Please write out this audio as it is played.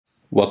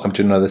Welcome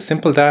to another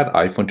Simple Dad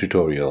iPhone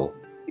tutorial.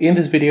 In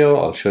this video,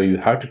 I'll show you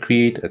how to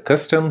create a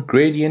custom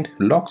gradient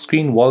lock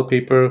screen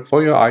wallpaper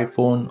for your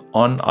iPhone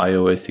on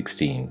iOS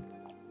 16.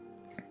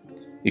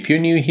 If you're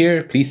new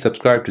here, please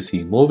subscribe to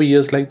see more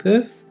videos like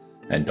this,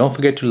 and don't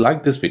forget to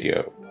like this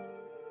video.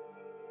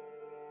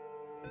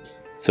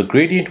 So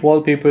gradient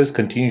wallpapers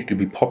continue to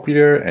be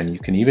popular, and you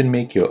can even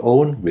make your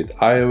own with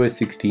iOS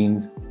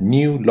 16's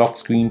new lock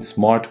screen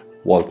smart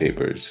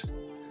wallpapers.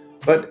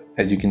 But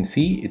as you can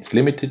see, it's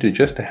limited to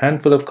just a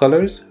handful of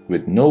colors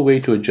with no way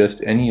to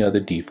adjust any other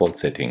default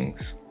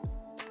settings.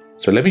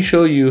 So let me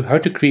show you how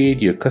to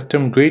create your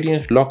custom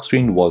gradient lock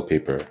screen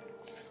wallpaper.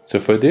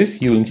 So for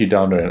this, you'll need to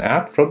download an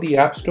app from the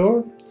App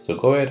Store. So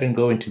go ahead and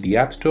go into the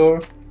App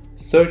Store,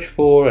 search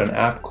for an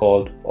app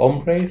called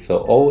OMBRE,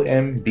 so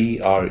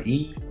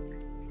OMBRE.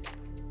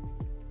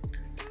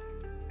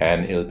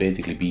 And it'll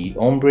basically be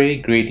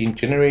OMBRE Gradient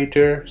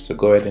Generator. So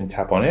go ahead and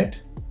tap on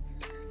it.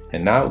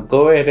 And now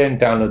go ahead and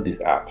download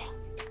this app.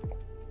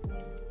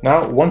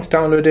 Now once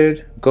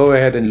downloaded, go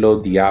ahead and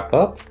load the app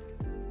up.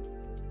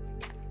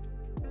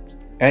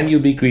 And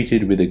you'll be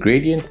greeted with a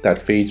gradient that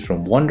fades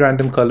from one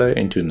random color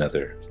into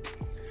another.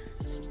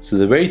 So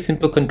the very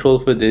simple control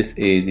for this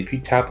is if you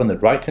tap on the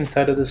right hand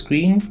side of the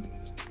screen,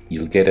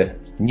 you'll get a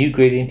new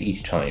gradient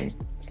each time.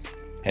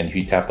 And if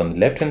you tap on the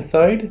left hand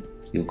side,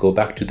 you'll go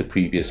back to the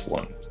previous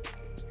one.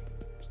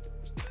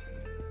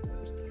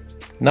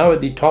 Now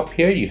at the top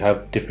here, you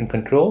have different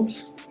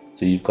controls.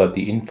 So you've got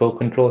the info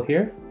control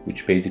here,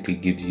 which basically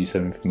gives you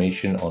some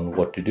information on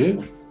what to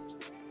do.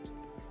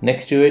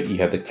 Next to it, you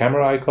have the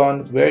camera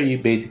icon where you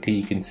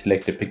can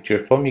select a picture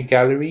from your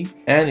gallery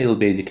and it'll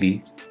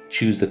basically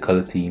choose the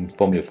color theme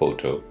from your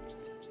photo.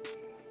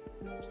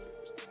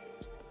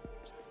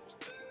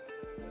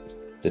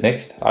 The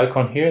next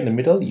icon here in the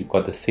middle, you've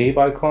got the save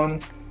icon.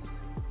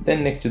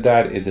 Then next to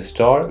that is a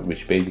star,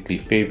 which basically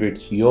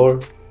favorites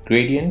your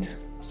gradient.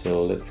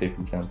 So let's say,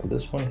 for example,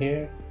 this one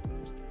here.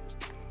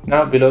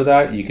 Now below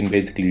that, you can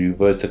basically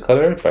reverse the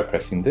color by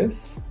pressing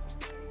this.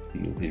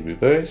 You'll be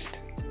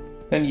reversed.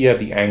 Then you have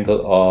the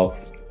angle of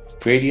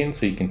gradient,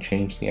 so you can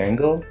change the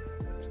angle.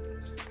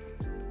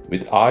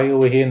 With eye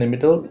over here in the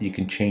middle, you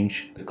can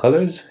change the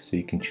colors, so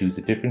you can choose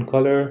a different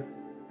color.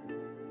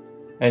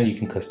 And you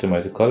can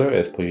customize the color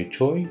as per your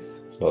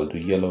choice. So I'll do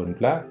yellow and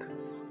black.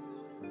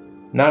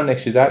 Now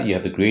next to that, you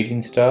have the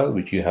gradient style,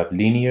 which you have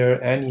linear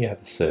and you have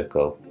the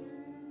circle.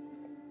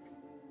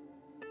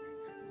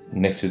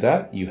 Next to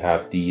that, you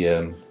have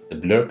the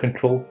blur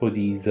control for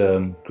these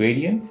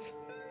gradients.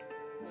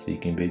 So you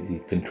can basically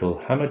control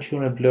how much you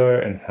want to blur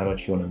and how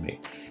much you want to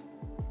mix.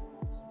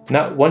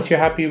 Now, once you're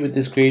happy with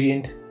this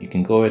gradient, you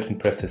can go ahead and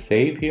press a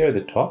save here at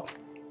the top.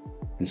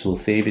 This will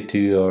save it to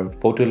your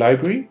photo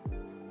library.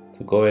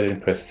 So go ahead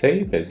and press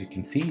save. As you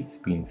can see, it's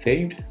been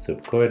saved. So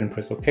go ahead and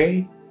press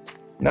OK.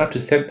 Now to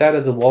set that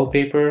as a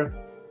wallpaper,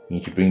 you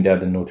need to bring down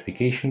the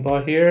notification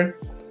bar here.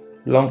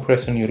 Long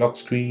press on your lock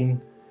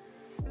screen.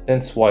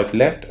 Then swipe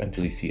left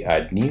until you see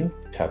add new,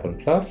 tap on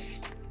plus,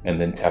 and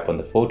then tap on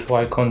the photo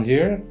icons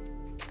here.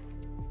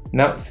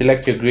 Now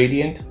select your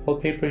gradient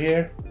wallpaper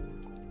here.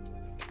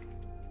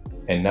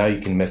 And now you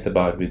can mess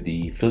about with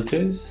the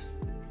filters.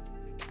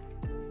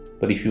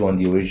 But if you want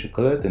the original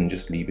color, then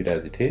just leave it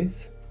as it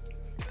is.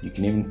 You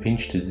can even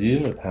pinch to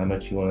zoom of how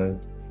much you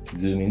want to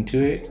zoom into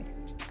it.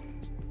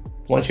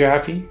 Once you're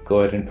happy,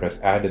 go ahead and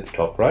press add at the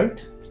top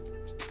right.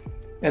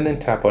 And then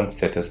tap on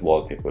set as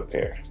wallpaper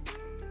pair.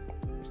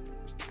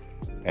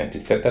 And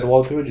to set that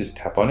wallpaper, just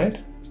tap on it.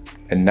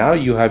 And now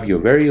you have your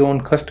very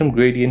own custom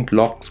gradient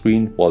lock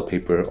screen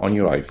wallpaper on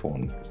your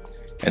iPhone.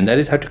 And that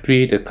is how to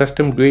create a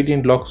custom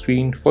gradient lock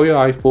screen for your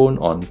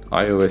iPhone on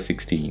iOS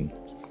 16.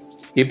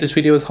 If this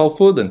video was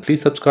helpful, then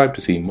please subscribe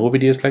to see more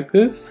videos like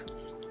this.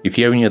 If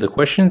you have any other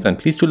questions, then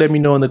please do let me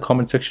know in the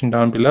comment section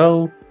down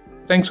below.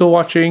 Thanks for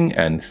watching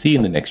and see you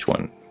in the next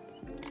one.